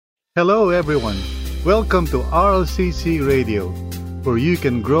Hello, everyone. Welcome to RLCC Radio, where you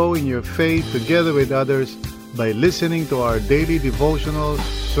can grow in your faith together with others by listening to our daily devotionals,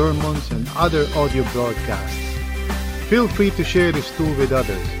 sermons, and other audio broadcasts. Feel free to share this tool with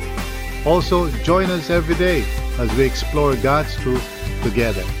others. Also, join us every day as we explore God's truth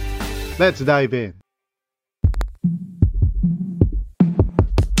together. Let's dive in.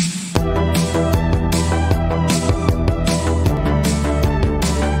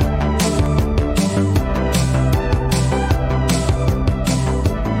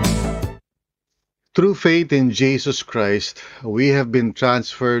 Through faith in Jesus Christ, we have been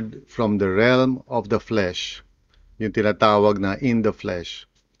transferred from the realm of the flesh, yung tinatawag na in the flesh,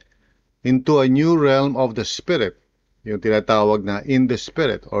 into a new realm of the Spirit, yung tinatawag na in the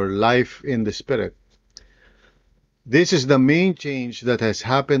Spirit or life in the Spirit. This is the main change that has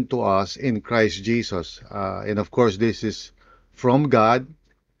happened to us in Christ Jesus. And of course, this is from God.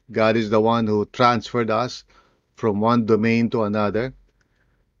 God is the one who transferred us from one domain to another,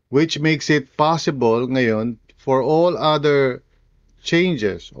 which makes it possible ngayon for all other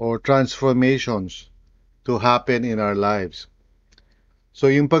changes or transformations to happen in our lives. So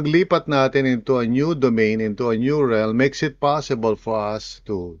yung paglipat natin into a new domain, into a new realm, makes it possible for us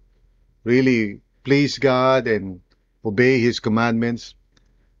to really please God and obey His commandments,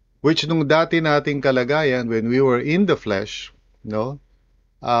 which nung dati nating kalagayan, when we were in the flesh,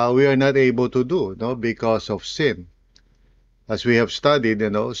 we are not able to do, because of sin. As we have studied,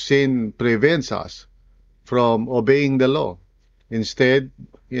 sin prevents us from obeying the law. Instead,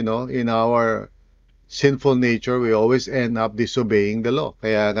 in our sinful nature, we always end up disobeying the law.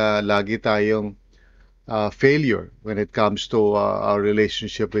 Kaya nga lagi tayong failure when it comes to our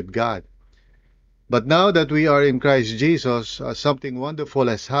relationship with God. But now that we are in Christ Jesus, something wonderful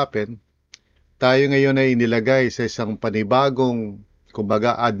has happened. Tayo ngayon ay inilagay sa isang panibagong,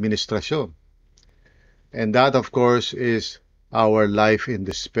 kumbaga, administrasyon. And that, of course, is our life in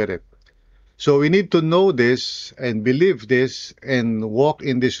the Spirit. So we need to know this and believe this and walk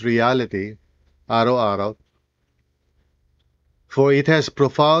in this reality araw-araw, for it has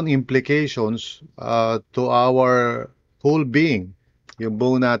profound implications to our whole being, yung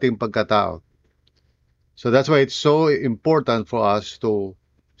buong nating pagkatao. So that's why it's so important for us to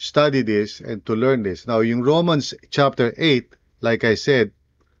study this and to learn this. Now, yung Romans chapter 8, like I said,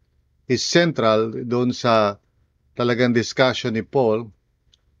 is central doon sa talagang discussion ni Paul.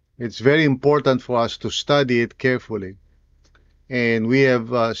 It's very important for us to study it carefully. And we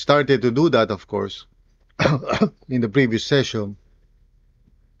have started to do that, of course, in the previous session.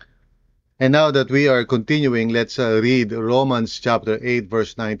 And now that we are continuing, let's read Romans chapter 8,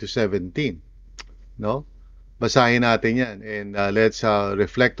 verse 9 to 17. No? Basahin natin yan and let's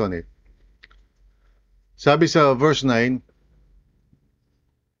reflect on it. Sabi sa verse 9,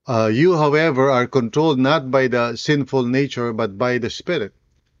 you, however, are controlled not by the sinful nature, but by the Spirit,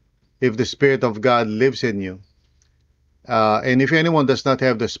 if the Spirit of God lives in you. And if anyone does not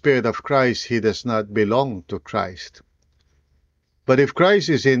have the Spirit of Christ, he does not belong to Christ. But if Christ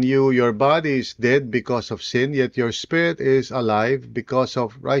is in you, your body is dead because of sin, yet your spirit is alive because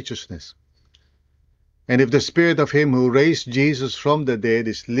of righteousness. And if the Spirit of Him who raised Jesus from the dead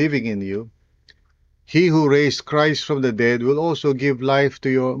is living in you, He who raised Christ from the dead will also give life to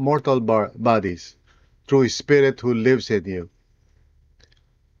your mortal bodies through His Spirit who lives in you.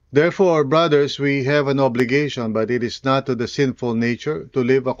 Therefore, brothers, we have an obligation, but it is not to the sinful nature to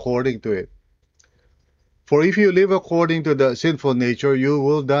live according to it. For if you live according to the sinful nature, you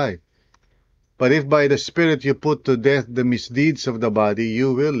will die. But if by the Spirit you put to death the misdeeds of the body,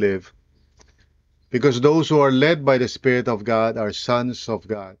 you will live. Because those who are led by the Spirit of God are sons of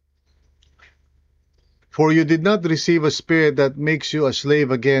God. For you did not receive a spirit that makes you a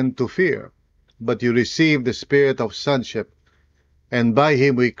slave again to fear, but you received the Spirit of sonship, and by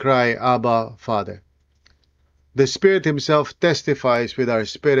Him we cry, Abba, Father. The Spirit Himself testifies with our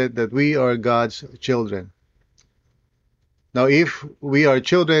spirit that we are God's children. Now, if we are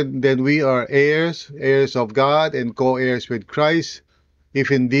children, then we are heirs, heirs of God, and co-heirs with Christ,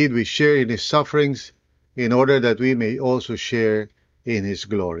 if indeed we share in His sufferings, in order that we may also share in His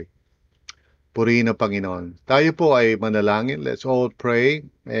glory. Purihin ang Panginoon. Tayo po ay manalangin. Let's all pray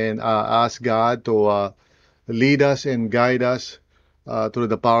and ask God to lead us and guide us through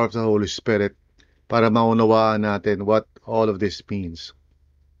the power of the Holy Spirit para maunawaan natin what all of this means.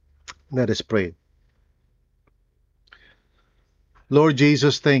 Let us pray. Lord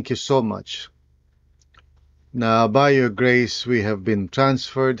Jesus, thank you so much. Now, by your grace, we have been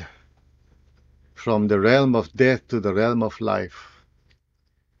transferred from the realm of death to the realm of life.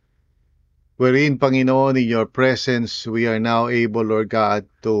 wherein, Panginoon, in your presence, we are now able, Lord God,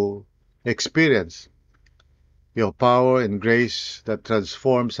 to experience your power and grace that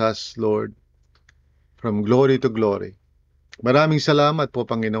transforms us, Lord, from glory to glory. Maraming salamat po,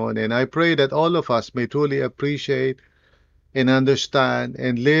 Panginoon, and I pray that all of us may truly appreciate and understand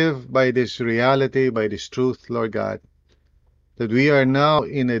and live by this reality, by this truth, Lord God, that we are now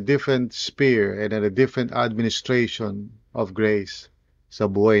in a different sphere and in a different administration of grace sa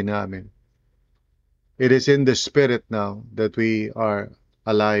buhay namin. It is in the Spirit now that we are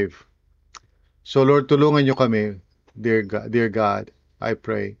alive. So Lord, tulungan niyo kami, dear God, I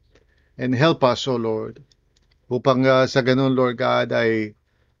pray. And help us, O Lord, upang sa ganun, Lord God, ay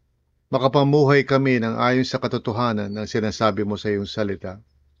makapamuhay kami ng ayon sa katotohanan na sinasabi mo sa iyong salita.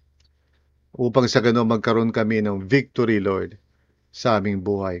 Upang sa ganun magkaroon kami ng victory, Lord, sa aming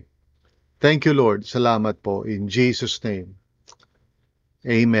buhay. Thank you, Lord. Salamat po. In Jesus' name.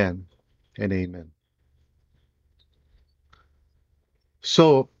 Amen and amen.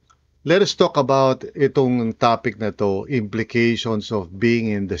 So, let us talk about itong topic na to, implications of being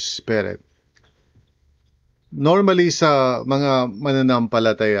in the Spirit. Normally sa mga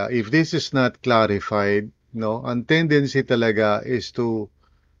mananampalataya, if this is not clarified, no, ang tendency talaga is to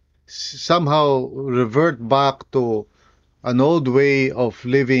somehow revert back to an old way of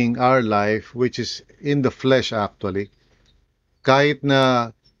living our life, which is in the flesh actually. Kahit na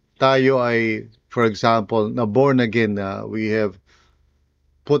tayo ay, for example, na born again na, we have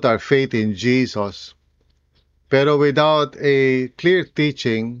put our faith in Jesus, pero without a clear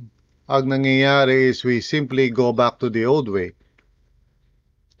teaching, ang nangyayari is we simply go back to the old way.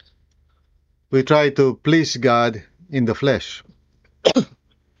 We try to please God in the flesh.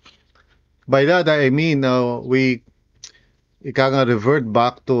 By that I mean we revert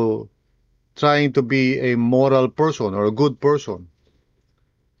back to trying to be a moral person or a good person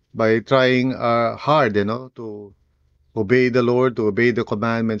by trying hard, to obey the Lord, to obey the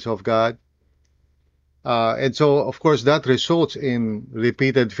commandments of God. And so, of course, that results in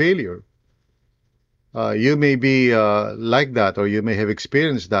repeated failure. You may be like that, or you may have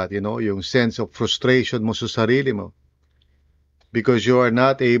experienced that, yung sense of frustration mo sa sarili mo. Because you are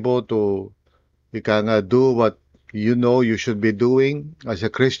not able to do what you know you should be doing as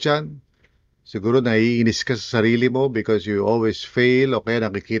a Christian. Siguro naiinis ka sa sarili mo because you always fail, o kaya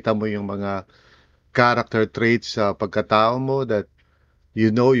nakikita mo yung mga character traits sa pagkatao mo that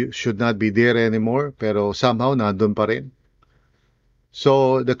you know you should not be there anymore, pero somehow nandun pa rin.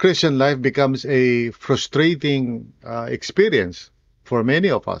 So the Christian life becomes a frustrating experience for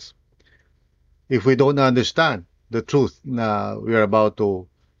many of us if we don't understand the truth na we are about to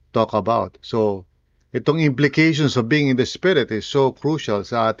talk about. So itong implications of being in the Spirit is so crucial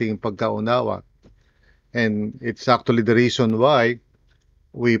sa ating pagkaunawa. And it's actually the reason why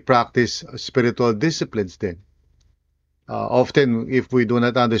we practice spiritual disciplines then. Often, if we do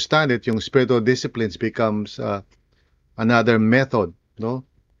not understand it, yung spiritual disciplines becomes another method, no,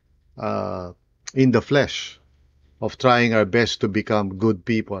 in the flesh of trying our best to become good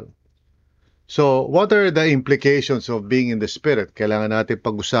people. So, what are the implications of being in the Spirit? Kailangan natin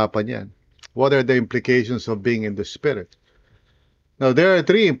pag-usapan yan. What are the implications of being in the Spirit? Now, there are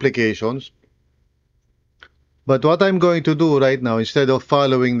three implications. But what I'm going to do right now, instead of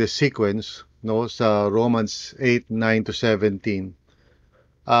following the sequence, no, sa Romans 8, 9 to 17,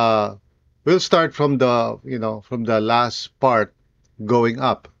 we'll start from the last part going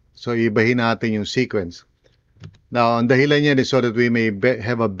up. So, ibahin natin yung sequence. Now, ang dahilan yan is so that we may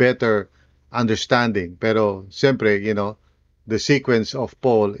have a better understanding. Pero, siyempre, the sequence of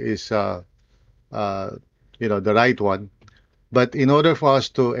Paul is, the right one. But in order for us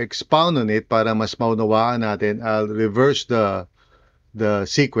to expound on it, para mas maunawaan natin, I'll reverse the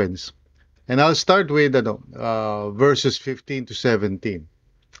sequence. And I'll start with verses 15 to 17,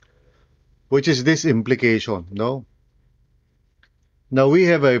 which is this implication, no? Now, we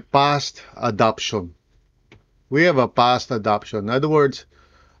have a past adoption. We have a past adoption. In other words,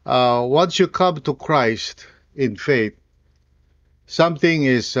 once you come to Christ in faith, something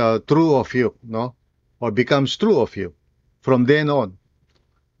is true of you, no? Or becomes true of you from then on.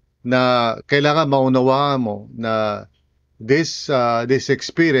 Na kailangan maunawaan mo na this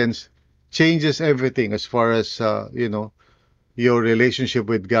experience changes everything as far as your relationship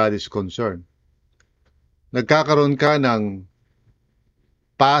with God is concerned. Nagkakaroon ka ng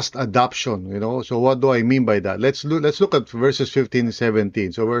past adoption, So what do I mean by that? Let's look at verses 15 and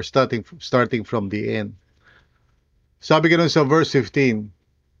 17. So we're starting from the end. Sabi ganun sa verse 15,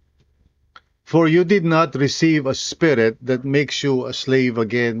 "For you did not receive a spirit that makes you a slave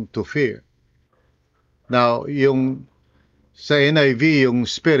again to fear." Now, yung Sa NIV, yung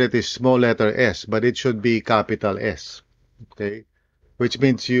Spirit is small letter S, but it should be capital S. Okay? Which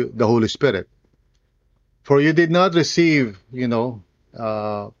means the Holy Spirit. For you did not receive,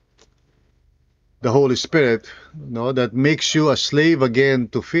 the Holy Spirit, that makes you a slave again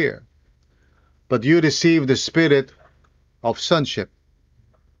to fear. But you received the Spirit of sonship.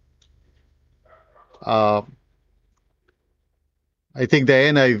 I think the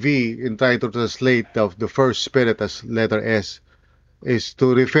NIV, in trying to translate the first Spirit as letter S, is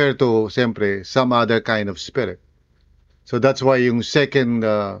to refer to, siyempre, some other kind of Spirit. So that's why yung second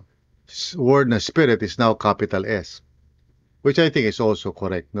word na Spirit is now capital S, which I think is also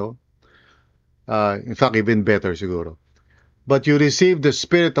correct, no? In fact, even better siguro. But you receive the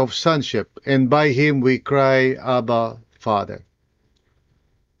Spirit of sonship, and by Him we cry, Abba, Father.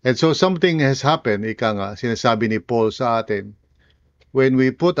 And so something has happened, ika nga, sinasabi ni Paul sa atin. When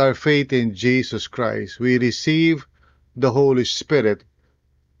we put our faith in Jesus Christ, we receive the Holy Spirit,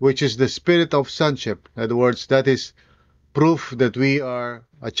 which is the Spirit of sonship. In other words, that is proof that we are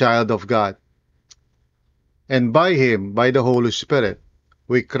a child of God. And by Him, by the Holy Spirit,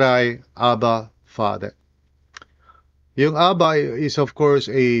 we cry, Abba, Father. Yung Abba is of course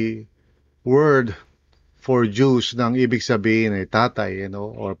a word for Jews nang ibig sabihin ay tatay,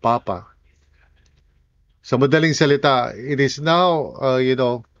 or papa. Sa madaling salita, it is now,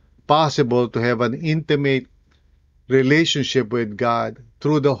 possible to have an intimate relationship with God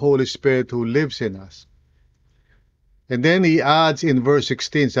through the Holy Spirit who lives in us. And then he adds in verse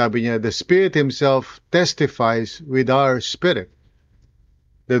 16, sabi niya, the Spirit Himself testifies with our spirit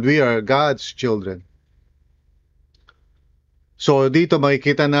that we are God's children. So dito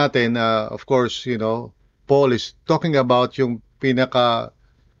makikita natin, of course, Paul is talking about yung pinaka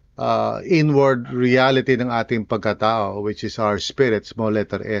inward reality ng ating pagkatao, which is our spirit, small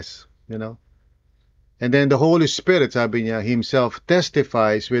letter S, And then the Holy Spirit, sabi niya, Himself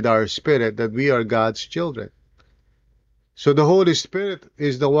testifies with our spirit that we are God's children. So the Holy Spirit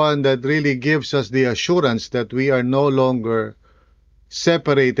is the one that really gives us the assurance that we are no longer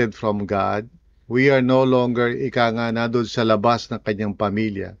separated from God. We are no longer, ika nga, nandun sa labas ng kanyang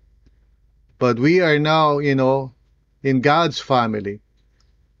pamilya. But we are now, in God's family.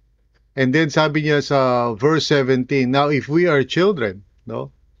 And then sabi niya sa verse 17, now if we are children,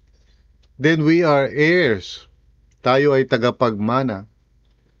 then we are heirs. Tayo ay tagapagmana.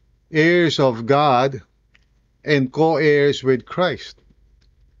 Heirs of God and co-heirs with Christ.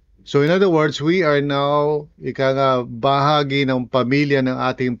 So in other words, we are now, ika nga, bahagi ng pamilya ng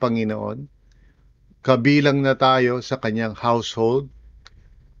ating Panginoon. Kabilang na tayo sa kanyang household.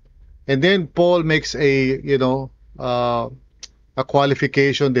 And then Paul makes a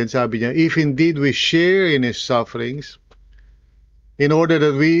qualification din, sabi niya, if indeed we share in His sufferings, in order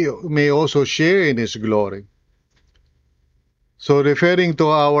that we may also share in His glory. So referring to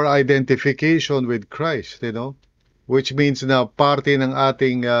our identification with Christ, which means na parte ng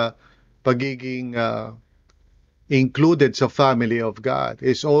ating pagiging included sa family of God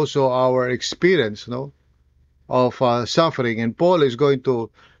is also our experience, of suffering. And Paul is going to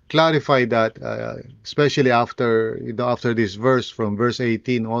clarify that, especially after this verse, from verse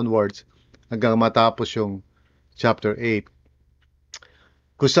 18 onwards, hanggang matapos yung chapter 8.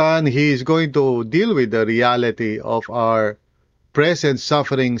 Kung saan he is going to deal with the reality of our present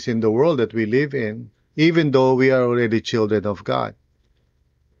sufferings in the world that we live in, even though we are already children of God.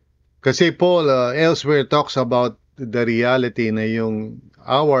 Kasi Paul elsewhere talks about the reality na yung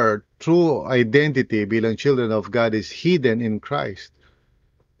our true identity bilang children of God is hidden in Christ.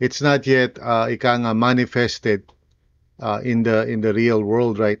 It's not yet ika nga manifested in the real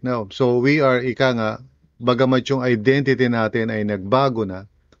world right now. So we are ika nga, bagamat yung identity natin ay nagbago na,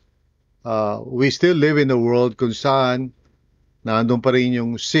 we still live in a world kung saan nandun pa rin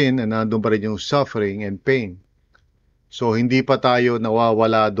yung sin and nandun pa rin yung suffering and pain. So hindi pa tayo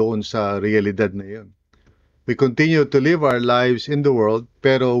nawawala doon sa realidad na yun. We continue to live our lives in the world,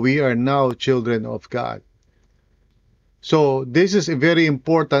 pero we are now children of God. So this is a very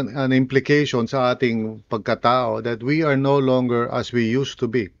important an implication sa ating pagkatao that we are no longer as we used to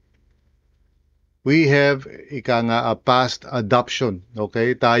be. We have ika nga a past adoption.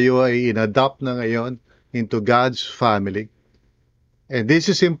 Okay? Tayo ay inadopt na ngayon into God's family. And this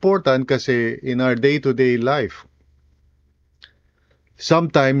is important kasi in our day-to-day life,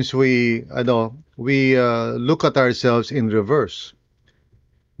 sometimes we look at ourselves in reverse.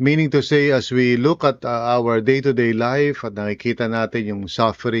 Meaning to say, as we look at our day-to-day life at nakikita natin yung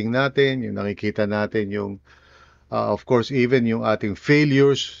suffering natin, yung nakikita natin yung, of course, even yung ating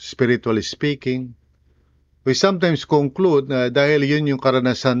failures, spiritually speaking, we sometimes conclude na dahil yun yung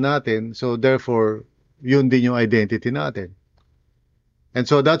karanasan natin, so therefore, yun din yung identity natin. And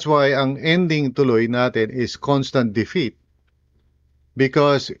so that's why ang ending tuloy natin is constant defeat.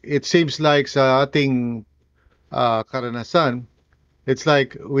 Because it seems like sa ating karanasan, it's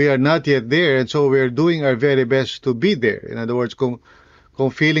like we are not yet there, and so we're doing our very best to be there. In other words, kung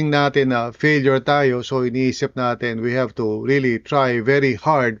feeling natin na failure tayo, so iniisip natin we have to really try very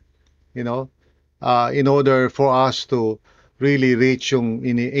hard, you know, in order for us to really reach yung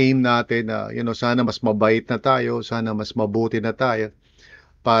ini-aim natin na, sana mas mabait na tayo, sana mas mabuti na tayo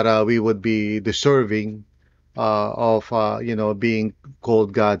para we would be deserving of, being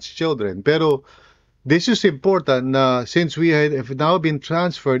called God's children. Pero this is important na since we have now been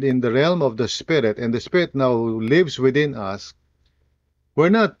transferred in the realm of the Spirit and the Spirit now lives within us, we're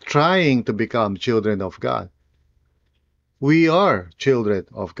not trying to become children of God. We are children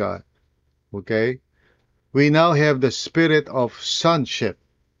of God. Okay? We now have the spirit of sonship.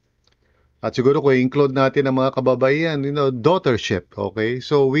 At siguro kung include natin ang mga kababaihan, daughtership. Okay?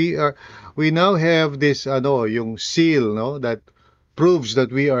 So we now have this, yung seal, no? That proves that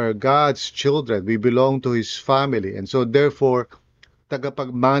we are God's children. We belong to His family. And so therefore,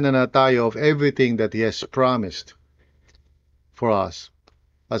 tagapagmana na tayo of everything that He has promised for us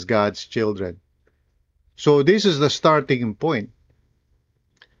as God's children. So this is the starting point.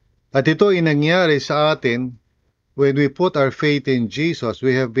 At ito ay nangyari sa atin when we put our faith in Jesus.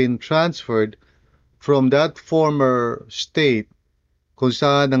 We have been transferred from that former state kung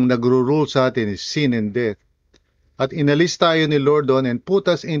saan ang nagro-rule sa atin is sin and death. At inalis tayo ni Lord doon and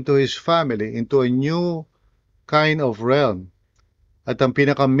put us into His family, into a new kind of realm. At ang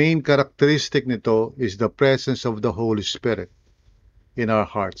pinaka-main characteristic nito is the presence of the Holy Spirit in our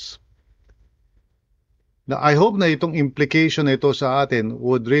hearts. Now, I hope na itong implication na ito sa atin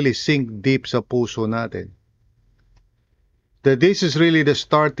would really sink deep sa puso natin. That this is really the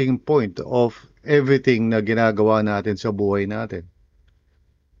starting point of everything na ginagawa natin sa buhay natin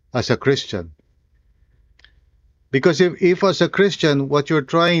as a Christian. Because if as a Christian, what you're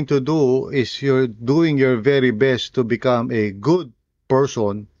trying to do is you're doing your very best to become a good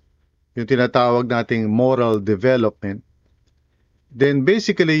person, yung tinatawag nating moral development, then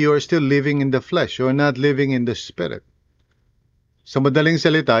basically you're still living in the flesh. You're not living in the spirit. Sa madaling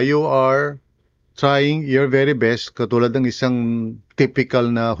salita, you are trying your very best, katulad ng isang typical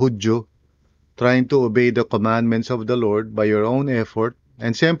na Hudyo, trying to obey the commandments of the Lord by your own effort,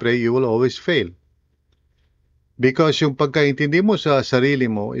 and siyempre, you will always fail. Because yung pagkaintindi mo sa sarili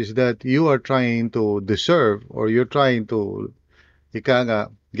mo is that you are trying to deserve or you're trying to,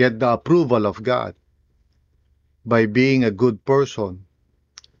 get the approval of God by being a good person.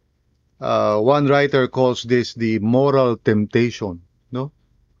 One writer calls this the moral temptation, no?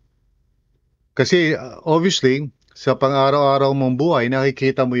 Kasi obviously, sa pang-araw-araw mong buhay,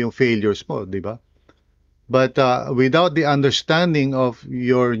 nakikita mo yung failures mo, di ba? But without the understanding of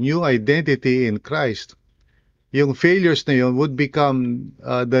your new identity in Christ, yung failures na yun would become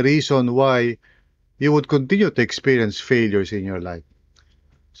the reason why you would continue to experience failures in your life.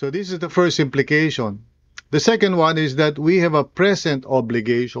 So this is the first implication. The second one is that we have a present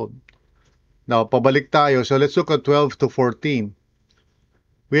obligation. Now, pabalik tayo. So let's look at 12 to 14.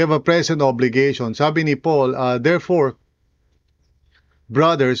 We have a present obligation. Sabi ni Paul, therefore,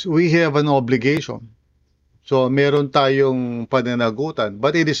 brothers, we have an obligation. So meron tayong pananagutan.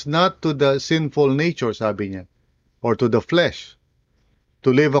 But it is not to the sinful nature, sabi niya, or to the flesh,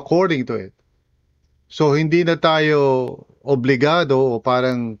 to live according to it. So hindi na tayo obligado o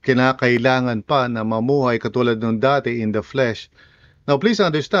parang kinakailangan pa na mamuhay katulad ng dati in the flesh. Now please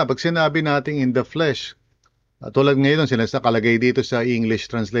understand, pag sinabi natin in the flesh, tulad ngayon sinasakalagay dito sa English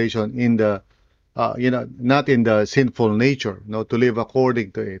translation, in the, not in the sinful nature, no, to live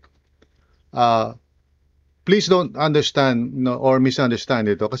according to it. Please don't understand or misunderstand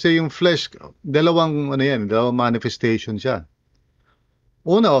ito. Kasi yung flesh, dalawang manifestation siya.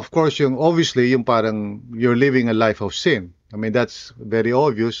 Una, of course, obviously, yung parang you're living a life of sin. I mean, that's very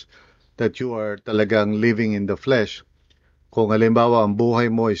obvious that you are talagang living in the flesh. Kung halimbawa, ang buhay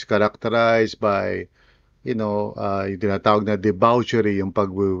mo is characterized by, yung tinatawag na debauchery, yung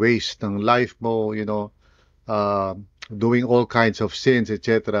pag-waste ng life mo, doing all kinds of sins,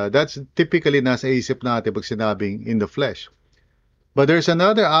 etc. That's typically nasa isip natin pag sinabing in the flesh. But there's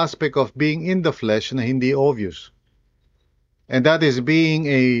another aspect of being in the flesh na hindi obvious. And that is being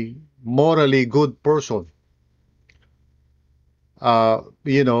a morally good person.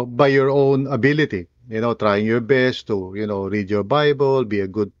 By your own ability. Trying your best to, read your Bible, be a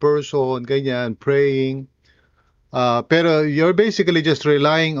good person, ganyan, praying. Pero you're basically just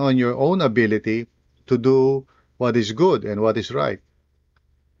relying on your own ability to do what is good and what is right.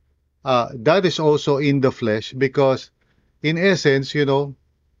 That is also in the flesh because in essence,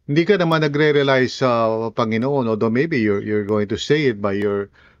 hindi ka naman nagre-rely sa Panginoon, although maybe you're going to say it by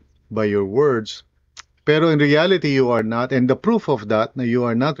your words. Pero in reality, you are not. And the proof of that, na you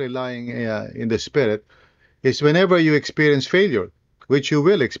are not relying in the Spirit, is whenever you experience failure, which you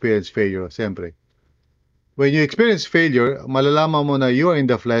will experience failure, siyempre. When you experience failure, malalaman mo na you are in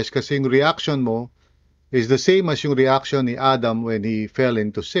the flesh kasi yung reaction mo is the same as yung reaction ni Adam when he fell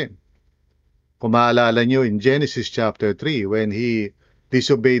into sin. Kung maalala nyo in Genesis chapter 3, when he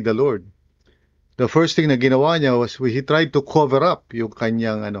disobeyed the Lord, the first thing na ginawa niya was he tried to cover up yung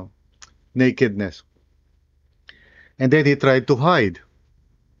kanyang nakedness. And then he tried to hide.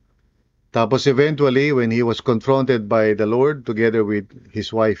 Tapos eventually, when he was confronted by the Lord together with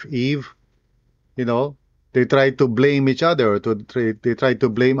his wife Eve, they tried to blame each other, they tried to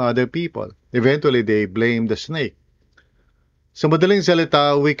blame other people. Eventually, they blamed the snake. Sa madaling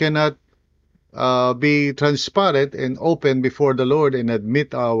salita, we cannot be transparent and open before the Lord and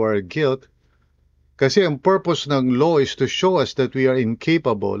admit our guilt. Kasi ang purpose ng law is to show us that we are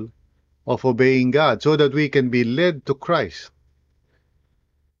incapable of obeying God so that we can be led to Christ.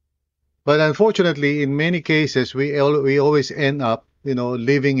 But unfortunately, in many cases, we always end up,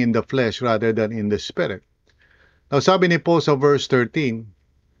 living in the flesh rather than in the spirit. Now, sabi ni Paul sa verse 13,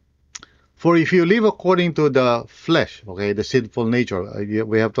 for if you live according to the flesh, okay, the sinful nature,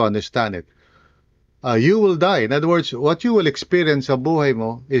 we have to understand it, you will die. In other words, what you will experience sa buhay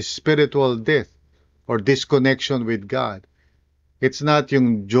mo is spiritual death or disconnection with God. It's not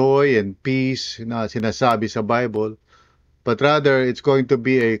yung joy and peace na sinasabi sa Bible, but rather it's going to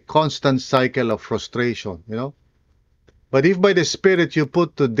be a constant cycle of frustration, But if by the Spirit you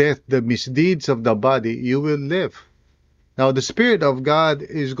put to death the misdeeds of the body, you will live. Now, the Spirit of God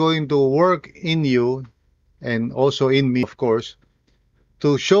is going to work in you, and also in me, of course,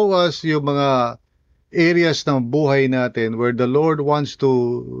 to show us yung mga areas ng buhay natin where the Lord wants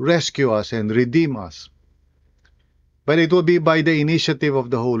to rescue us and redeem us. But it will be by the initiative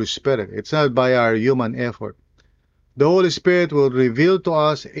of the Holy Spirit. It's not by our human effort. The Holy Spirit will reveal to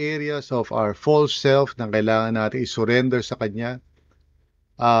us areas of our false self na kailangan natin i-surrender sa Kanya.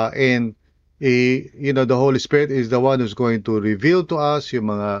 The Holy Spirit is the one who's going to reveal to us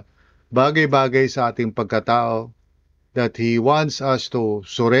yung mga bagay-bagay sa ating pagkatao that He wants us to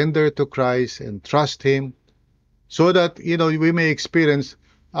surrender to Christ and trust Him so that, we may experience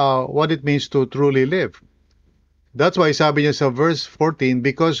what it means to truly live. That's why sabi niya sa verse 14,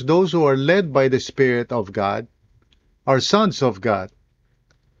 because those who are led by the Spirit of God are sons of God.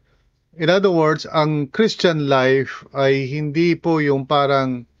 In other words, ang Christian life ay hindi po yung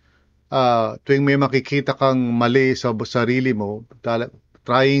parang tuwing may makikita kang mali sa sarili mo,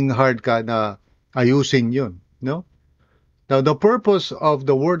 trying hard ka na ayusin yun, no? Now, the purpose of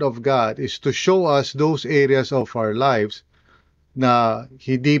the Word of God is to show us those areas of our lives na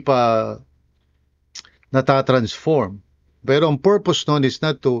hindi pa natatransform. Pero ang purpose nun is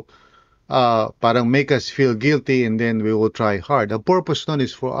not to parang make us feel guilty and then we will try hard. The purpose nun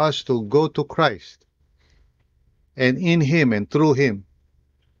is for us to go to Christ and in Him and through Him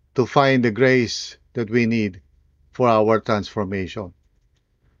to find the grace that we need for our transformation.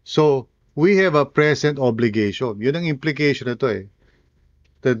 So, we have a present obligation. Yun ang implication nito eh.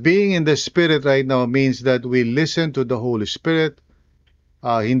 That being in the Spirit right now means that we listen to the Holy Spirit,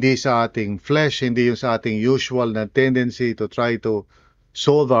 hindi sa ating flesh, hindi yung sa ating usual na tendency to try to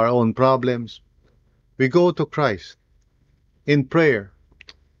solve our own problems. We go to Christ in prayer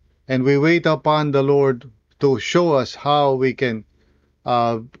and we wait upon the Lord to show us how we can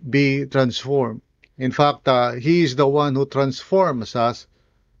be transformed. In fact, He is the one who transforms us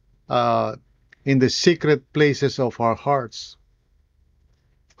in the secret places of our hearts.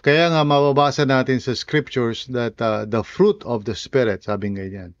 Kaya nga mababasa natin sa scriptures that the fruit of the Spirit, sabi nga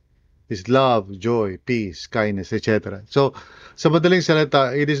yan, is love, joy, peace, kindness, etc. So, sa madaling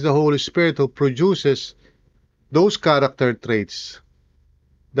salita, it is the Holy Spirit who produces those character traits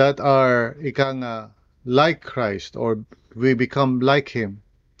that are like Christ, or we become like Him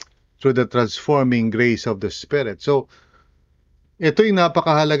through the transforming grace of the Spirit. So, ito yung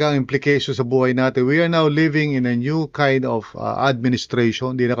napakahalagang implication sa buhay natin. We are now living in a new kind of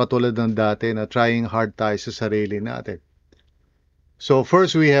administration. Hindi na katulad ng dati na trying hard tayo sa sarili natin. So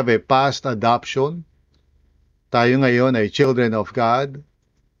first, we have a past adoption. Tayo ngayon ay children of God.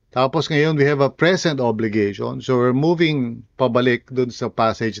 Tapos ngayon, we have a present obligation. So we're moving pabalik dun sa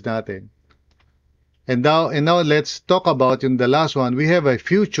passage natin. And now let's talk about yung the last one. We have a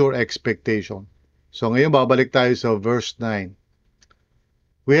future expectation. So ngayon, babalik tayo sa verse 9.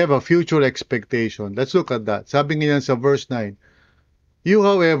 We have a future expectation. Let's look at that. Sabi nga sa verse 9, you,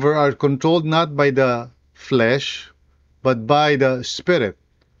 however, are controlled not by the flesh, but by the Spirit.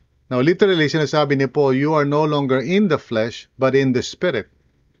 Now, literally, sinasabi ni Paul, you are no longer in the flesh, but in the Spirit.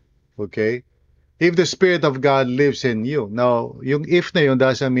 Okay? If the Spirit of God lives in you. Now, yung if na yun,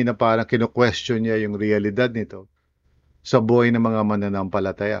 doesn't mean na parang kino-question niya yung realidad nito sa buhay ng mga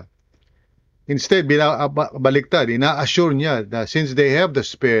mananampalataya. Instead, baliktad, ina-assure niya that since they have the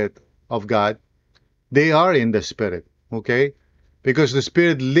Spirit of God, they are in the Spirit. Okay? Because the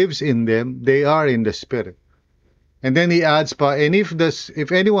Spirit lives in them, they are in the Spirit. And then he adds pa, and if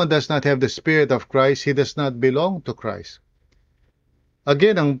anyone does not have the Spirit of Christ, he does not belong to Christ.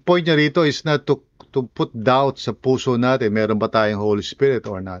 Again, ang point niya rito is not to put doubt sa puso natin, meron ba tayong Holy Spirit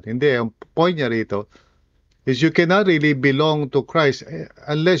or not. Hindi, ang point niya rito is you cannot really belong to Christ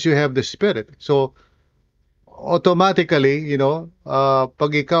unless you have the Spirit. So, automatically,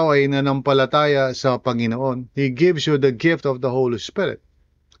 pag ikaw ay nanampalataya sa Panginoon, He gives you the gift of the Holy Spirit.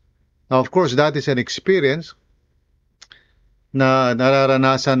 Now, of course, that is an experience na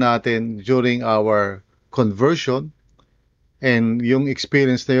nararanasan natin during our conversion. And yung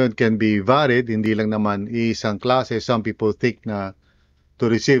experience na yun can be varied, hindi lang naman isang klase. Some people think na to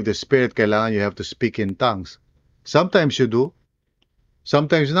receive the Spirit, kailangan you have to speak in tongues. Sometimes you do,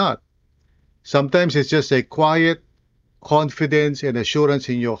 sometimes not. Sometimes it's just a quiet confidence and assurance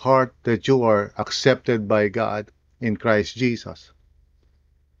in your heart that you are accepted by God in Christ Jesus.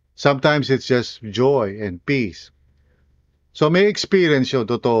 Sometimes it's just joy and peace. So may experience yun,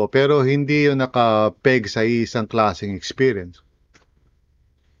 totoo, pero hindi yun nakapeg sa isang klaseng experience.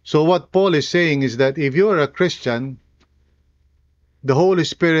 So what Paul is saying is that if you're a Christian, the Holy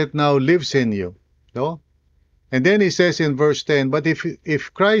Spirit now lives in you. No? And then he says in verse 10, but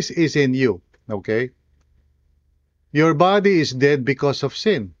if Christ is in you, okay, your body is dead because of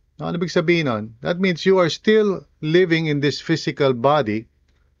sin. Ano ibig sabihin nun? That means you are still living in this physical body.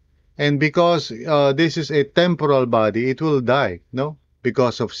 And because this is a temporal body, it will die, no?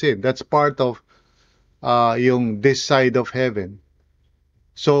 Because of sin. That's part of yung this side of heaven.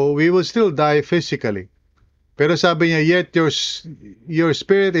 So we will still die physically. Pero sabi niya, yet your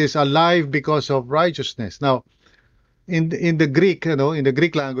spirit is alive because of righteousness. Now, in the Greek, in the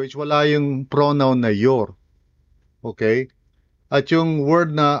Greek language, wala yung pronoun na your. Okay? At yung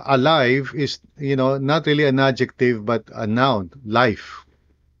word na alive is, not really an adjective but a noun, life.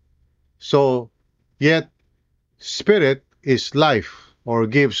 So, yet, spirit is life or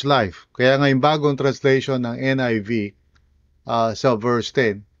gives life. Kaya nga yung bagong translation ng NIV sa verse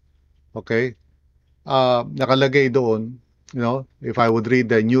 10, okay, nakalagay doon, if I would read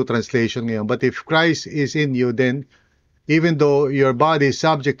the new translation ngayon, but if Christ is in you, then even though your body is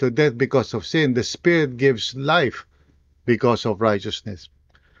subject to death because of sin, the Spirit gives life because of righteousness.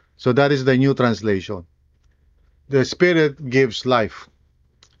 So that is the new translation. The Spirit gives life.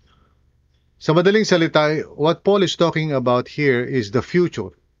 Sa madaling salita, what Paul is talking about here is the future.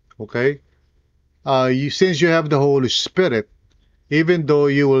 Okay? Since you have the Holy Spirit, even though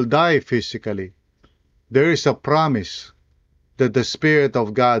you will die physically, there is a promise that the Spirit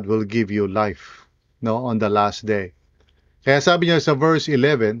of God will give you life, on the last day. Kaya sabi niya sa verse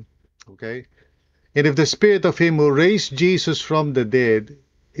 11, okay? And if the Spirit of Him who raised Jesus from the dead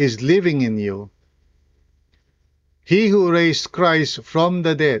is living in you, He who raised Christ from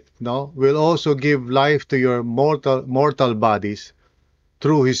the dead, will also give life to your mortal bodies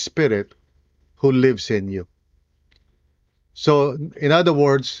through His Spirit who lives in you. So, in other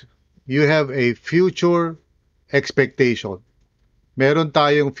words, you have a future expectation. Meron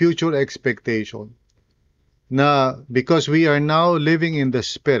tayong future expectation na because we are now living in the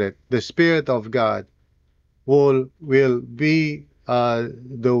Spirit of God will be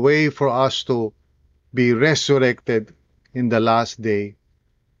the way for us to be resurrected in the last day,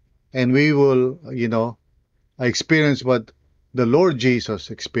 and we will, experience what the Lord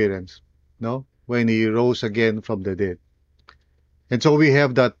Jesus experienced, when He rose again from the dead. And so we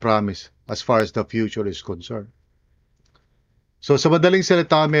have that promise as far as the future is concerned. So sa madaling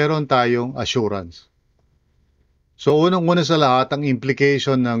salita, meron tayong assurance. So unang-una sa lahat, ang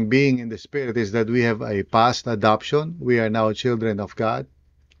implication ng being in the Spirit is that we have a past adoption. We are now children of God.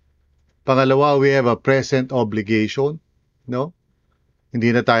 Pangalawa, we have a present obligation, Hindi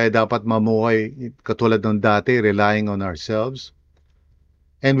na tayo dapat mamuhay katulad ng dati, relying on ourselves.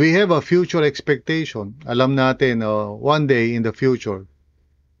 And we have a future expectation. Alam natin, one day in the future,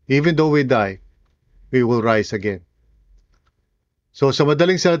 even though we die, we will rise again. So sa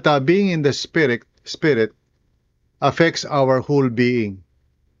madaling salita, being in the Spirit affects our whole being.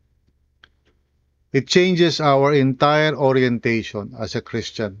 It changes our entire orientation as a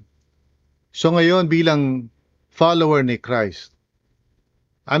Christian. So ngayon, bilang follower ni Christ,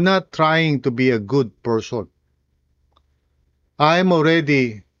 I'm not trying to be a good person. I am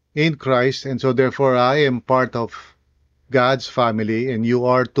already in Christ, and so therefore I am part of God's family, and you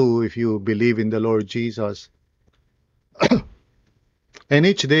are too if you believe in the Lord Jesus. And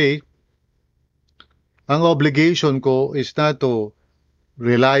each day, ang obligation ko is not to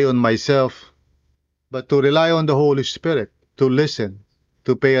rely on myself, but to rely on the Holy Spirit, to listen,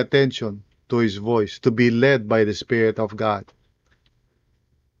 to pay attention to His voice, to be led by the Spirit of God.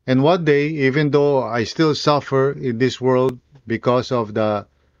 And one day, even though I still suffer in this world because of the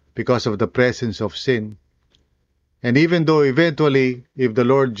presence of sin, and even though eventually, if the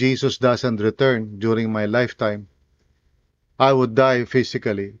Lord Jesus doesn't return during my lifetime, I would die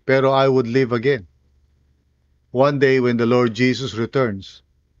physically, pero I would live again. One day when the Lord Jesus returns,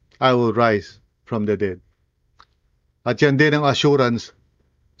 I will rise from the dead. At yan din ang assurance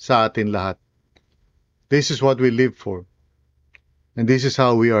sa atin lahat. This is what we live for. And this is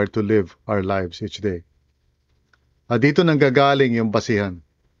how we are to live our lives each day. At dito nanggagaling yung basihan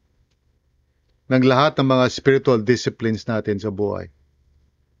ng lahat ng mga spiritual disciplines natin sa buhay.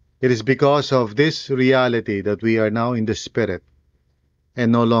 It is because of this reality that we are now in the Spirit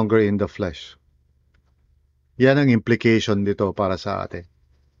and no longer in the flesh. Yan ang implication dito para sa atin.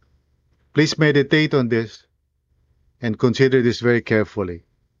 Please meditate on this and consider this very carefully.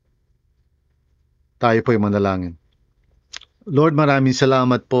 Tayo po'y manalangin. Lord, maraming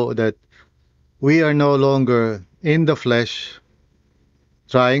salamat po that we are no longer in the flesh,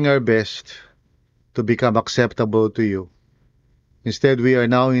 trying our best to become acceptable to you. Instead, we are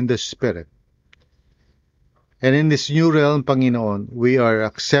now in the Spirit. And in this new realm, Panginoon, we are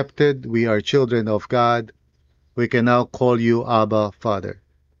accepted, we are children of God. We can now call you Abba, Father.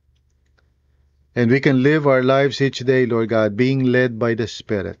 And we can live our lives each day, Lord God, being led by the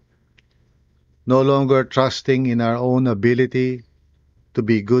Spirit. No longer trusting in our own ability to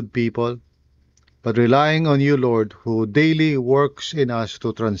be good people, but relying on you, Lord, who daily works in us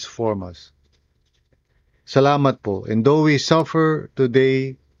to transform us. Salamat po. And though we suffer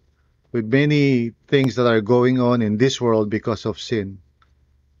today with many things that are going on in this world because of sin,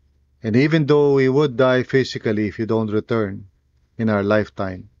 and even though we would die physically if you don't return in our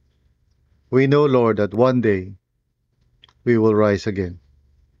lifetime, we know, Lord, that one day we will rise again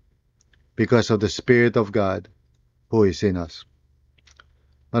because of the Spirit of God who is in us.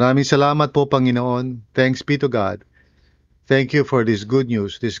 Maraming salamat po, Panginoon. Thanks be to God. Thank you for this good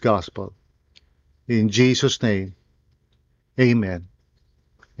news, this gospel. In Jesus' name, amen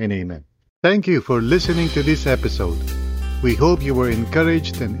and amen. Thank you for listening to this episode. We hope you were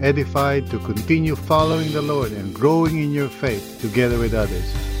encouraged and edified to continue following the Lord and growing in your faith together with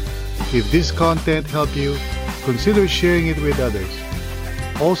others. If this content helped you, consider sharing it with others.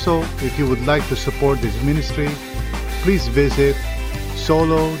 Also, if you would like to support this ministry, please visit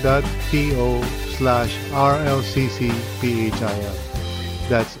solo.to/RLCCPHIL.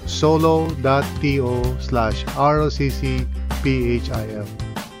 That's solo.to/RLCCPHIL.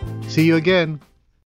 See you again.